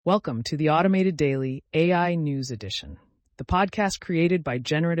Welcome to the Automated Daily AI News Edition, the podcast created by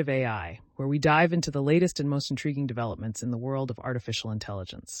Generative AI, where we dive into the latest and most intriguing developments in the world of artificial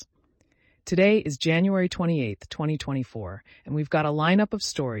intelligence. Today is January 28th, 2024, and we've got a lineup of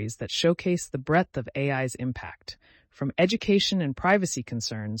stories that showcase the breadth of AI's impact, from education and privacy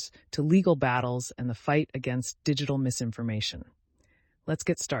concerns to legal battles and the fight against digital misinformation. Let's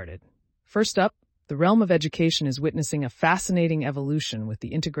get started. First up, the realm of education is witnessing a fascinating evolution with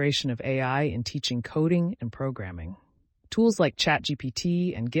the integration of AI in teaching coding and programming. Tools like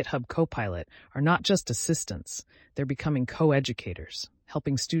ChatGPT and GitHub Copilot are not just assistants, they're becoming co-educators,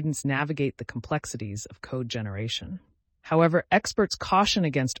 helping students navigate the complexities of code generation. However, experts caution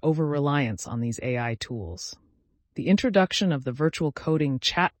against over-reliance on these AI tools. The introduction of the virtual coding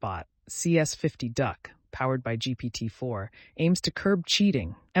chatbot, CS50Duck, powered by GPT-4, aims to curb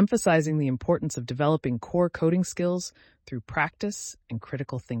cheating, emphasizing the importance of developing core coding skills through practice and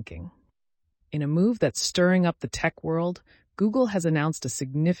critical thinking. In a move that's stirring up the tech world, Google has announced a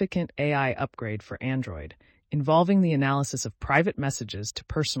significant AI upgrade for Android, involving the analysis of private messages to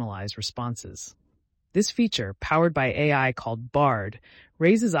personalize responses. This feature, powered by AI called Bard,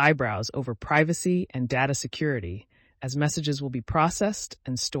 raises eyebrows over privacy and data security, as messages will be processed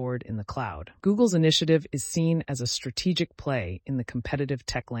and stored in the cloud. Google's initiative is seen as a strategic play in the competitive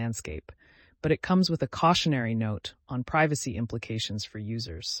tech landscape, but it comes with a cautionary note on privacy implications for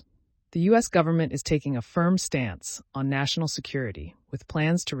users. The U.S. government is taking a firm stance on national security, with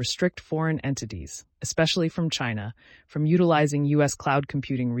plans to restrict foreign entities, especially from China, from utilizing U.S. cloud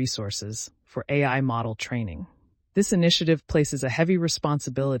computing resources for AI model training. This initiative places a heavy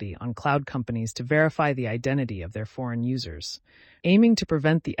responsibility on cloud companies to verify the identity of their foreign users, aiming to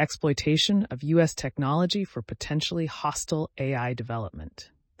prevent the exploitation of U.S. technology for potentially hostile AI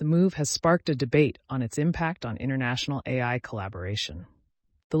development. The move has sparked a debate on its impact on international AI collaboration.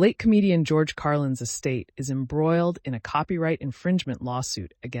 The late comedian George Carlin's estate is embroiled in a copyright infringement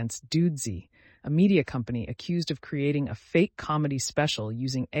lawsuit against Dudesy, a media company accused of creating a fake comedy special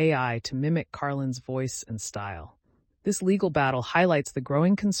using AI to mimic Carlin's voice and style. This legal battle highlights the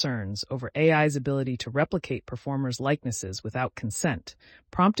growing concerns over AI's ability to replicate performers' likenesses without consent,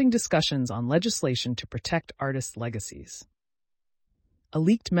 prompting discussions on legislation to protect artists' legacies. A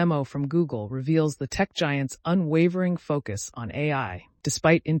leaked memo from Google reveals the tech giant's unwavering focus on AI,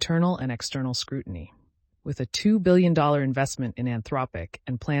 despite internal and external scrutiny. With a $2 billion investment in Anthropic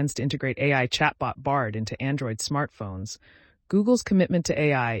and plans to integrate AI chatbot Bard into Android smartphones, Google's commitment to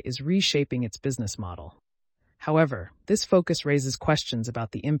AI is reshaping its business model. However, this focus raises questions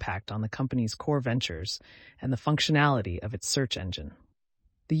about the impact on the company's core ventures and the functionality of its search engine.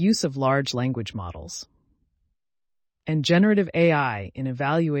 The use of large language models and generative AI in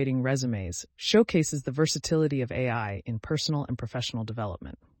evaluating resumes showcases the versatility of AI in personal and professional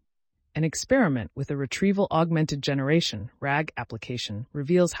development. An experiment with a retrieval augmented generation (RAG) application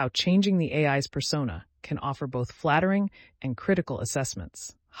reveals how changing the AI's persona can offer both flattering and critical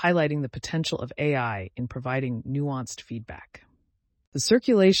assessments, highlighting the potential of AI in providing nuanced feedback. The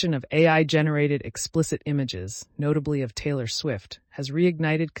circulation of AI-generated explicit images, notably of Taylor Swift, has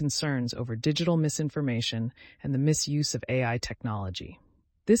reignited concerns over digital misinformation and the misuse of AI technology.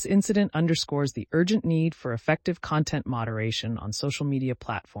 This incident underscores the urgent need for effective content moderation on social media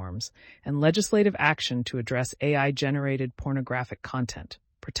platforms and legislative action to address AI-generated pornographic content,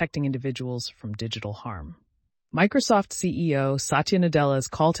 protecting individuals from digital harm. Microsoft CEO Satya Nadella's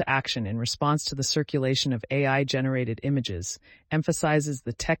call to action in response to the circulation of AI-generated images emphasizes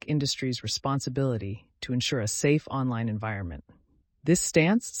the tech industry's responsibility to ensure a safe online environment. This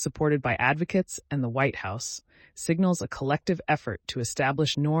stance, supported by advocates and the White House, signals a collective effort to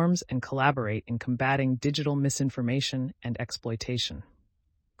establish norms and collaborate in combating digital misinformation and exploitation.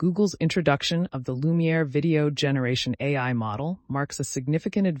 Google's introduction of the Lumiere video generation AI model marks a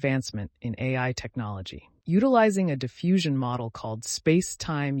significant advancement in AI technology. Utilizing a diffusion model called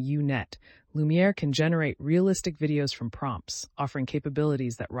Space-Time-U-Net, Lumiere can generate realistic videos from prompts, offering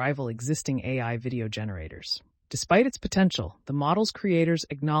capabilities that rival existing AI video generators. Despite its potential, the model's creators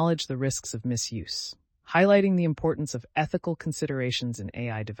acknowledge the risks of misuse, highlighting the importance of ethical considerations in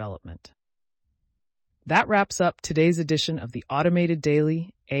AI development. That wraps up today's edition of the Automated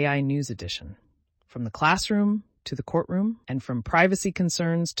Daily AI News Edition. From the classroom to the courtroom, and from privacy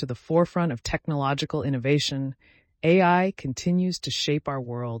concerns to the forefront of technological innovation, AI continues to shape our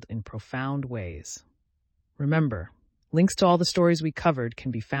world in profound ways. Remember, links to all the stories we covered can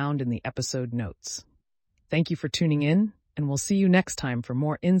be found in the episode notes. Thank you for tuning in, and we'll see you next time for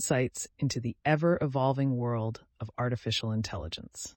more insights into the ever-evolving world of artificial intelligence.